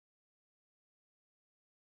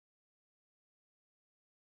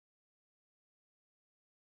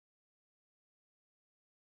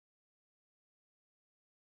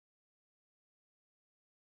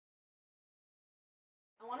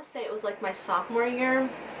want to say it was like my sophomore year.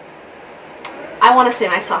 I want to say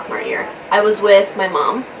my sophomore year. I was with my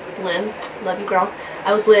mom, Lynn, love you girl.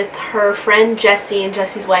 I was with her friend Jessie and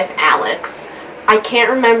Jessie's wife Alex. I can't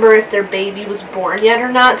remember if their baby was born yet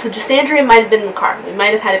or not, so Justandria might have been in the car. We might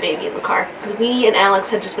have had a baby in the car. Because we and Alex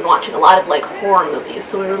had just been watching a lot of like horror movies,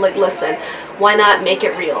 so we were like, listen, why not make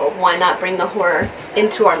it real? Why not bring the horror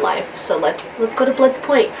into our life? So let's go to Blood's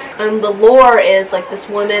Point. The lore is like this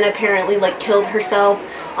woman apparently like killed herself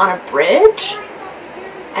on a bridge,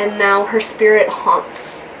 and now her spirit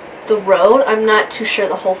haunts the road. I'm not too sure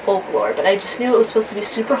the whole folklore, but I just knew it was supposed to be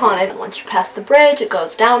super haunted. And once you pass the bridge, it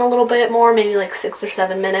goes down a little bit more, maybe like 6 or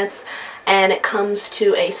 7 minutes, and it comes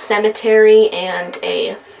to a cemetery and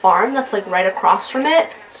a farm that's like right across from it.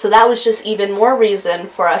 So that was just even more reason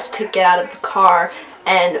for us to get out of the car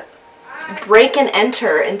and break and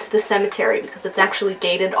enter into the cemetery, because it's actually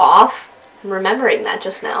gated off. I'm remembering that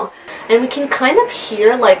just now. And we can kind of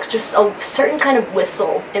hear like just a certain kind of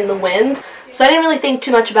whistle in the wind. So I didn't really think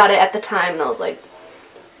too much about it at the time, and I was like,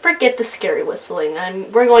 forget the scary whistling,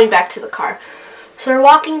 we're going back to the car. So we're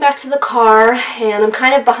walking back to the car, and I'm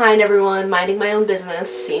kind of behind everyone, minding my own business,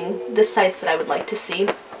 seeing the sights that I would like to see.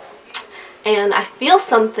 And I feel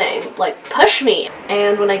something like push me,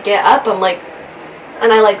 and when I get up, I'm like,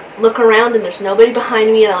 and I like look around and there's nobody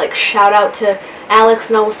behind me, and I like shout out to Alex,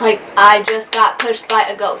 and I was like, I just got pushed by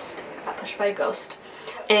a ghost. I got pushed by a ghost.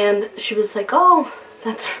 And she was like, oh,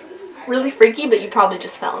 that's really freaky, but you probably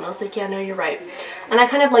just fell. And I was like, yeah, no, you're right. And I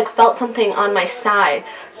kind of like felt something on my side,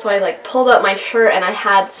 so I like pulled up my shirt, and I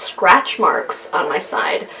had scratch marks on my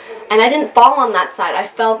side. And I didn't fall on that side. I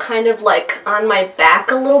fell kind of like on my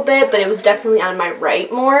back a little bit, but it was definitely on my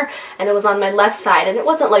right more, and it was on my left side. And it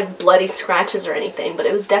wasn't like bloody scratches or anything, but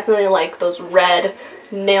it was definitely like those red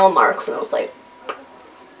nail marks. And I was like,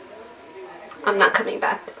 I'm not coming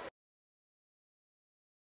back.